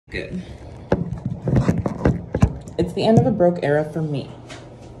Good. It's the end of a broke era for me.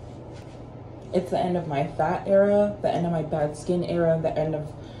 It's the end of my fat era, the end of my bad skin era, the end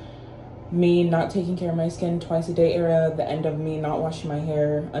of me not taking care of my skin twice a day era, the end of me not washing my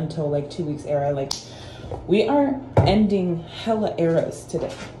hair until like 2 weeks era. Like, we are ending hella eras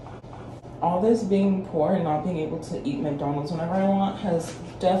today. All this being poor and not being able to eat McDonald's whenever I want has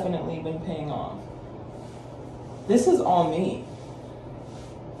definitely been paying off. This is all me.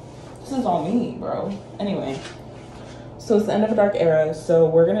 This is all me, bro. Anyway, so it's the end of a dark era, so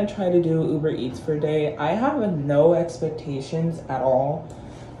we're gonna try to do Uber Eats for a day. I have no expectations at all.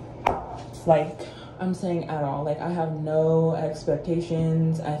 Like, I'm saying at all. Like, I have no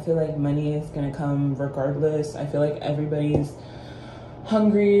expectations. I feel like money is gonna come regardless. I feel like everybody's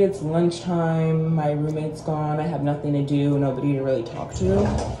hungry. It's lunchtime. My roommate's gone. I have nothing to do. Nobody to really talk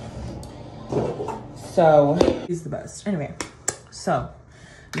to. So, he's the best. Anyway, so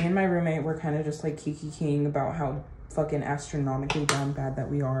me and my roommate were kind of just like kikiing about how fucking astronomically down bad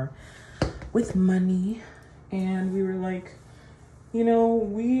that we are with money. And we were like, you know,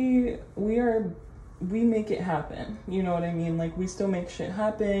 we make it happen. You know what I mean? Like, we still make shit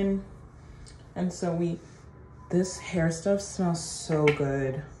happen. And so this hair stuff smells so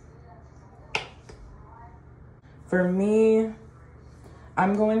good. For me,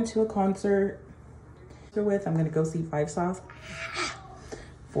 I'm going to a concert I'm gonna go see 5 Sauce.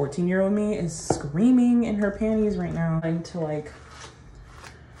 14-year-old me is screaming in her panties right now, trying to like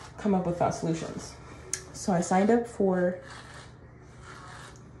come up with thought solutions. So I signed up for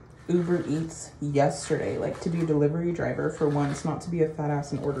Uber Eats yesterday, like to be a delivery driver for once, not to be a fat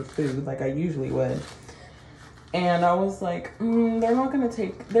ass and order food like I usually would. And I was like, they're gonna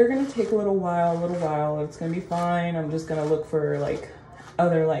take a little while. It's gonna be fine. I'm just gonna look for like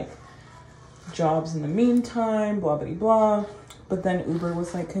other like jobs in the meantime, blah, blah, blah. But then Uber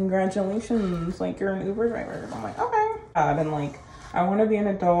was like, congratulations, like you're an Uber driver. I'm like, okay. And like, I want to be an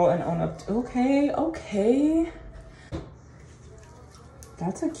adult and own up to, okay.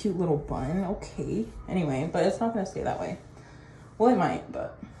 That's a cute little bun, okay. Anyway, but it's not gonna stay that way. Well, it might,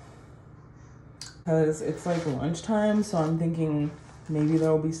 but. Because it's like lunchtime, so I'm thinking maybe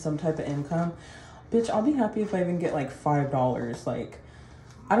there'll be some type of income. Bitch, I'll be happy if I even get like $5. Like,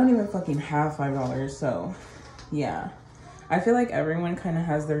 I don't even fucking have $5, so yeah. I feel like everyone kind of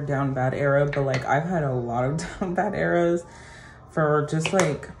has their down bad era, but like I've had a lot of down bad eras for just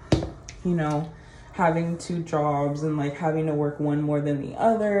like, you know, having 2 jobs and like having to work one more than the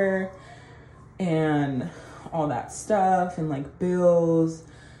other and all that stuff and like bills.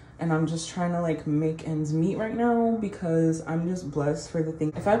 And I'm just trying to like make ends meet right now because I'm just blessed for the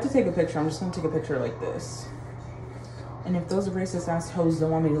thing. If I have to take a picture, I'm just gonna take a picture like this. And if those racist ass hoes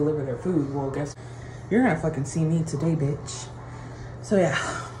don't want me to deliver their food, well, guess you're gonna fucking see me today, bitch. So yeah,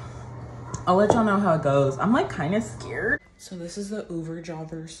 I'll let y'all know how it goes. I'm like kind of scared. So this is the Oover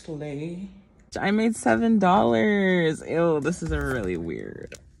Javer sleigh. I made $7. Ew, this is a really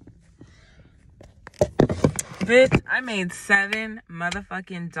weird. Bitch, I made $7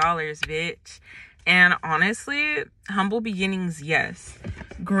 motherfucking dollars, bitch. And honestly, humble beginnings, yes.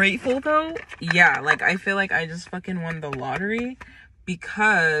 Grateful though, yeah. Like, I feel like I just fucking won the lottery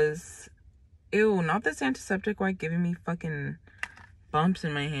because, ew, not this antiseptic wipe giving me fucking bumps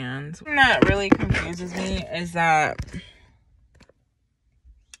in my hands. Something that really confuses me is that,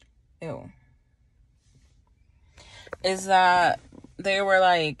 they were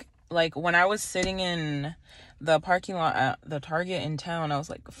like when I was sitting in the parking lot at the Target in town, I was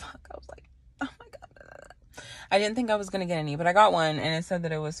like, fuck, I was like, oh my God. I didn't think I was gonna get any, but I got one and it said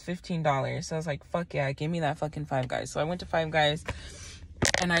that it was $15. So I was like, fuck yeah, give me that fucking Five Guys. So I went to Five Guys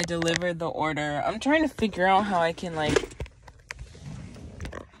and I delivered the order. I'm trying to figure out how I can like,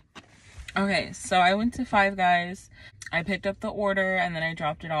 okay, so I went to Five Guys, I picked up the order and then I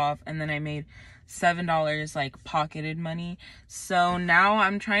dropped it off and then I made $7 like pocketed money. So now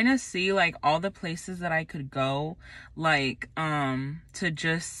I'm trying to see like all the places that I could go, like to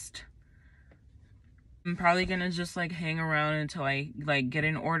just, I'm probably gonna just like hang around until I like get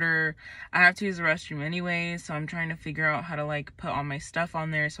an order. I have to use the restroom anyway, so I'm trying to figure out how to like put all my stuff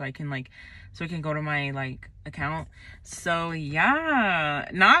on there so I can go to my like account. So yeah,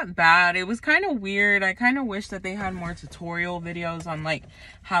 not bad. It was kind of weird. I kind of wish that they had more tutorial videos on like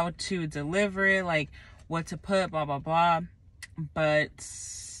how to deliver it, like what to put, blah blah blah. But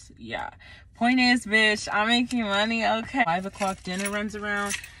yeah, point is, bitch, I'm making money. Okay, 5 o'clock dinner runs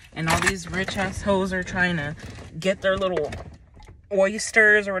around and all these rich ass hoes are trying to get their little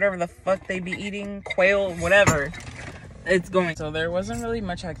oysters or whatever the fuck they be eating, quail, whatever it's going. So there wasn't really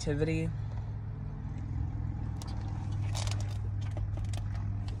much activity.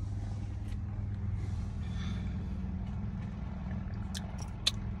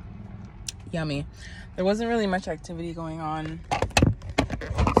 Yummy. There wasn't really much activity going on,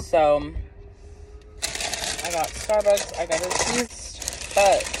 so I got Starbucks. I got a cheese,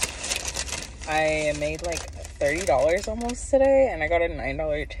 but I made like $30 almost today, and I got a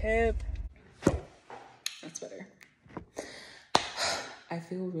 $9 tip. That's better. I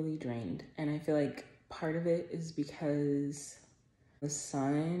feel really drained, and I feel like part of it is because the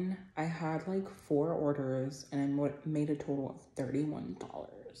sun, I had like 4 orders and I made a total of $31.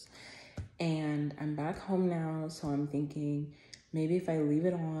 And I'm back home now, so I'm thinking maybe if I leave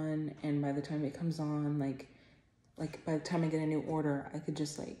it on and by the time it comes on, like by the time I get a new order, I could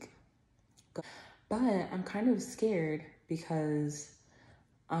just like go. But I'm kind of scared because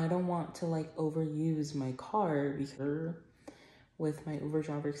I don't want to like overuse my car because with my Uber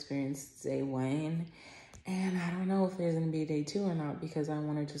driver experience day 1. And I don't know if there's gonna be a day 2 or not because I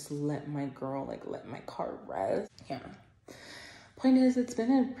wanna just let my car rest. Yeah. Point is, it's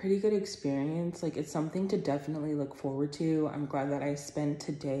been a pretty good experience. Like, it's something to definitely look forward to. I'm glad that I spent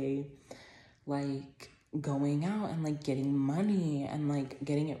today, like, going out and, like, getting money and, like,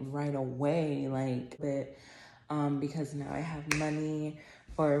 getting it right away. Like, because now I have money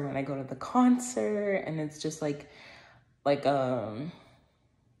for when I go to the concert. And it's just, like a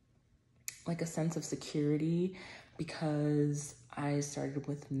sense of security because I started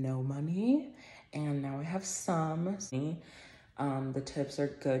with no money and now I have some. The tips are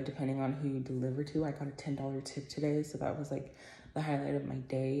good depending on who you deliver to. I got a $10 tip today, so that was like the highlight of my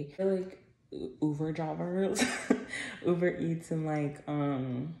day. I feel like Oover Javers, Uber Eats, and like what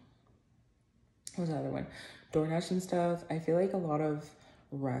was the other one? DoorDash and stuff. I feel like a lot of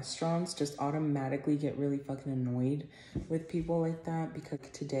restaurants just automatically get really fucking annoyed with people like that because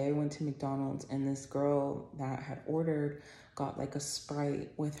today I went to McDonald's and this girl that had ordered got like a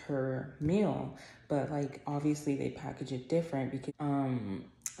Sprite with her meal, but like obviously they package it different because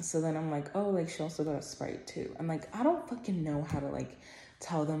so then I'm like, oh, like she also got a Sprite too. I'm like, I don't fucking know how to like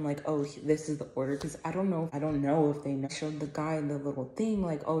tell them like, oh, this is the order, because I don't know if they know. I showed the guy the little thing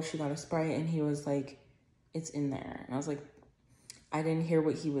like, oh, she got a Sprite, and he was like, it's in there. And I was like, I didn't hear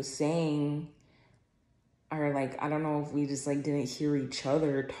what he was saying, or like I don't know if we just like didn't hear each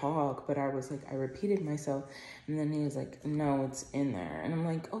other talk, but I was like, I repeated myself, and then he was like, no, it's in there. And I'm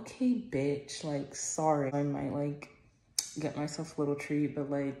like, okay, bitch, like sorry. I might like get myself a little treat, but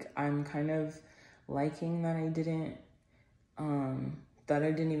like I'm kind of liking that I didn't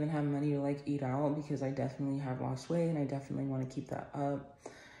even have money to like eat out, because I definitely have lost weight and I definitely want to keep that up.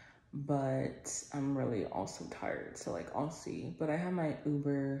 But I'm really also tired, so like I'll see. But I have my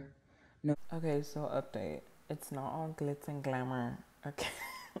Uber. No. Okay, so update. It's not all glitz and glamour. Okay.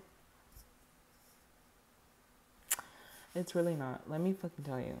 It's really not. Let me fucking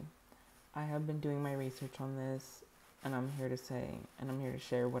tell you. I have been doing my research on this, and I'm here to say, and I'm here to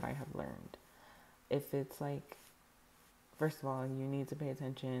share what I have learned. If it's like, first of all, you need to pay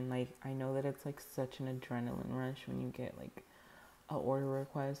attention. Like, I know that it's like such an adrenaline rush when you get like a order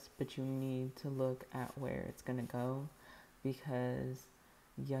request, but you need to look at where it's gonna go, because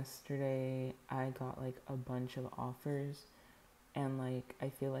yesterday I got like a bunch of offers, and like I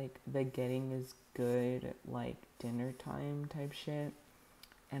feel like the getting is good like dinner time type shit,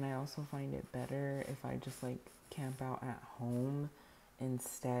 and I also find it better if I just like camp out at home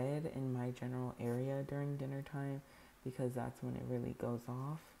instead in my general area during dinner time, because that's when it really goes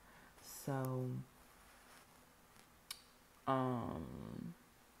off. So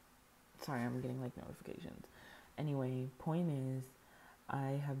sorry, I'm getting like notifications. Anyway, point is,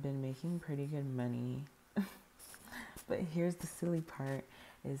 I have been making pretty good money. But here's the silly part,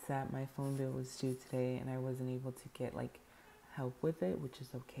 is that my phone bill was due today and I wasn't able to get like help with it, which is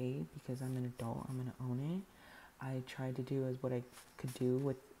okay because I'm an adult, I'm gonna own it. I tried to do as what I could do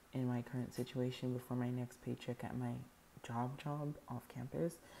with in my current situation before my next paycheck at my job off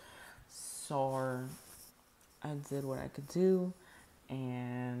campus. So I did what I could do,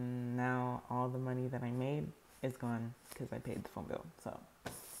 and now all the money that I made is gone because I paid the phone bill. So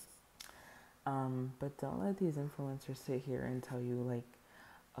but don't let these influencers sit here and tell you like,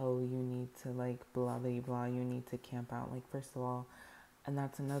 oh, you need to like blah blah blah, you need to camp out. Like, first of all, and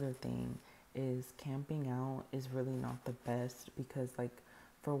that's another thing, is camping out is really not the best, because like,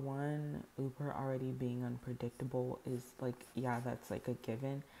 for one, Uber already being unpredictable is like, yeah, that's like a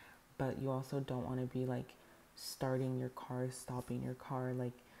given, but you also don't want to be like starting your car, stopping your car,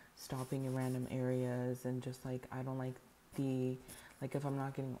 like stopping in random areas, and just like, I don't like the, like, if I'm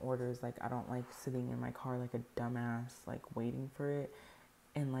not getting orders, like I don't like sitting in my car like a dumbass, like waiting for it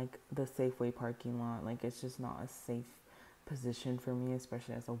in like the Safeway parking lot. Like, it's just not a safe position for me,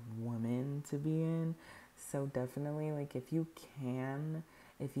 especially as a woman, to be in. So definitely, like, if you can,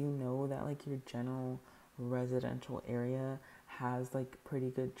 if you know that like your general residential area has like pretty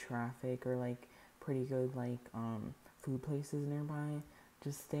good traffic or like pretty good like food places nearby,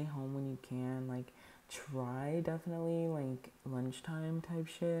 just stay home when you can. Like try definitely like lunchtime type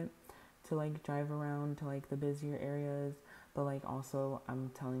shit to like drive around to like the busier areas, but like also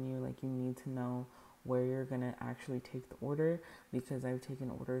I'm telling you, like you need to know where you're gonna actually take the order, because I've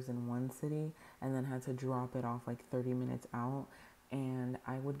taken orders in one city and then had to drop it off like 30 minutes out, and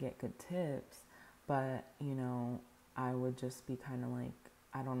I would get good tips, but you know, I would just be kind of like,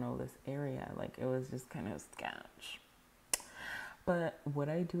 I don't know this area, like it was just kind of sketch. But would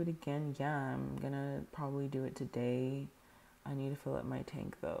I do it again? Yeah, I'm gonna probably do it today. I need to fill up my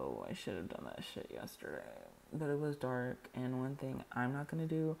tank though. I should have done that shit yesterday. But it was dark, and one thing I'm not gonna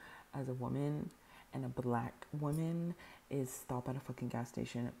do as a woman and a black woman is stop at a fucking gas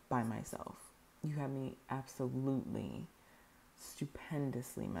station by myself. You have me absolutely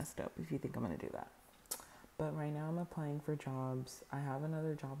stupendously messed up if you think I'm gonna do that. But right now I'm applying for jobs. I have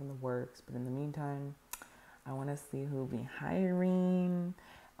another job in the works, but in the meantime, I want to see who'll be hiring,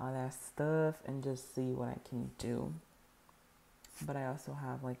 all that stuff, and just see what I can do. But I also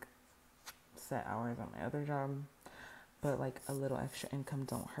have like set hours on my other job, but like a little extra income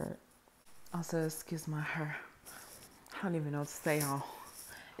don't hurt. Also, excuse my hair. I don't even know what to say, y'all.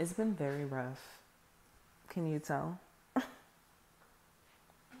 It's been very rough. Can you tell?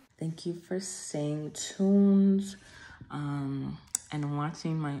 Thank you for staying tuned and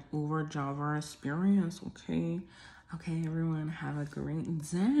watching my Oover Javer experience, okay? Okay, everyone, have a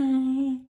great day.